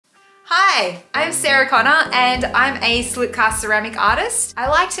Hi, I'm Sarah Connor and I'm a slip cast ceramic artist. I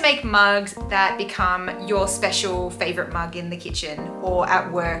like to make mugs that become your special favorite mug in the kitchen or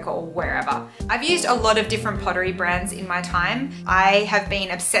at work or wherever. I've used a lot of different pottery brands in my time. I have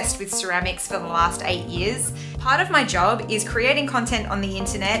been obsessed with ceramics for the last 8 years. Part of my job is creating content on the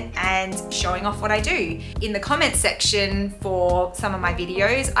internet and showing off what I do. In the comments section for some of my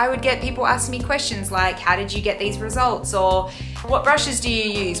videos, I would get people asking me questions like, how did you get these results? Or what brushes do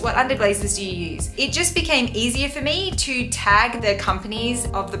you use? What underglazes do you use? It just became easier for me to tag the companies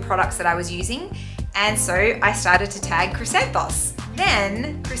of the products that I was using. And so I started to tag Chrysanthos.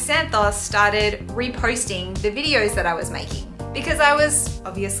 Then Chrysanthos started reposting the videos that I was making because I was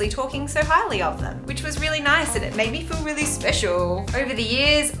obviously talking so highly of them, which was really nice and it made me feel really special. Over the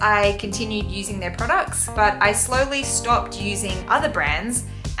years, I continued using their products, but I slowly stopped using other brands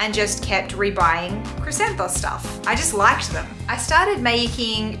and just kept rebuying Chrysanthos stuff. I just liked them. I started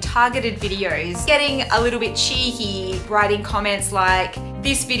making targeted videos, getting a little bit cheeky, writing comments like,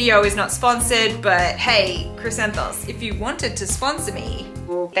 this video is not sponsored, but hey, Chrysanthos, if you wanted to sponsor me.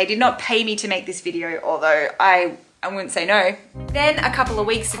 Well, they did not pay me to make this video, although I wouldn't say no. Then a couple of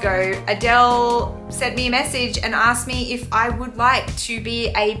weeks ago, Adele sent me a message and asked me if I would like to be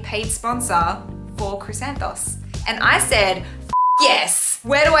a paid sponsor for Chrysanthos. And I said, yes.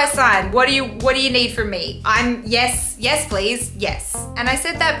 Where do I sign? What do you need from me? I'm yes, please, yes. And I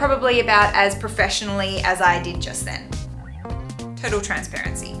said that probably about as professionally as I did just then. Total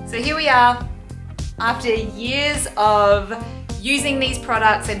transparency. So here we are, after years of using these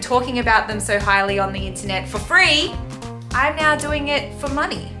products and talking about them so highly on the internet for free, I'm now doing it for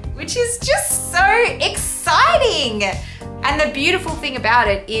money, which is just so exciting. And the beautiful thing about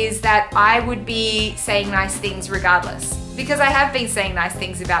it is that I would be saying nice things regardless, because I have been saying nice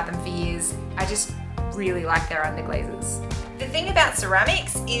things about them for years. I just really like their underglazes. The thing about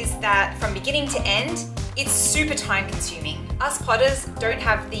ceramics is that from beginning to end, it's super time consuming. Us potters don't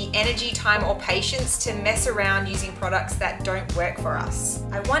have the energy, time, or patience to mess around using products that don't work for us.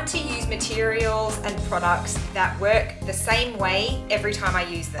 I want to use materials and products that work the same way every time I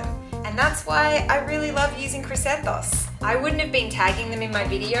use them. And that's why I really love using Chrysanthos. I wouldn't have been tagging them in my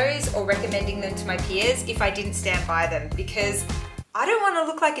videos or recommending them to my peers if I didn't stand by them, because I don't want to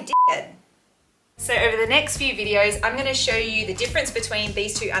look like a dickhead. So over the next few videos, I'm going to show you the difference between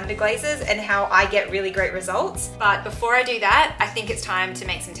these two underglazes and how I get really great results. But before I do that, I think it's time to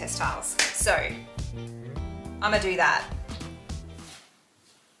make some test tiles. So I'm going to do that.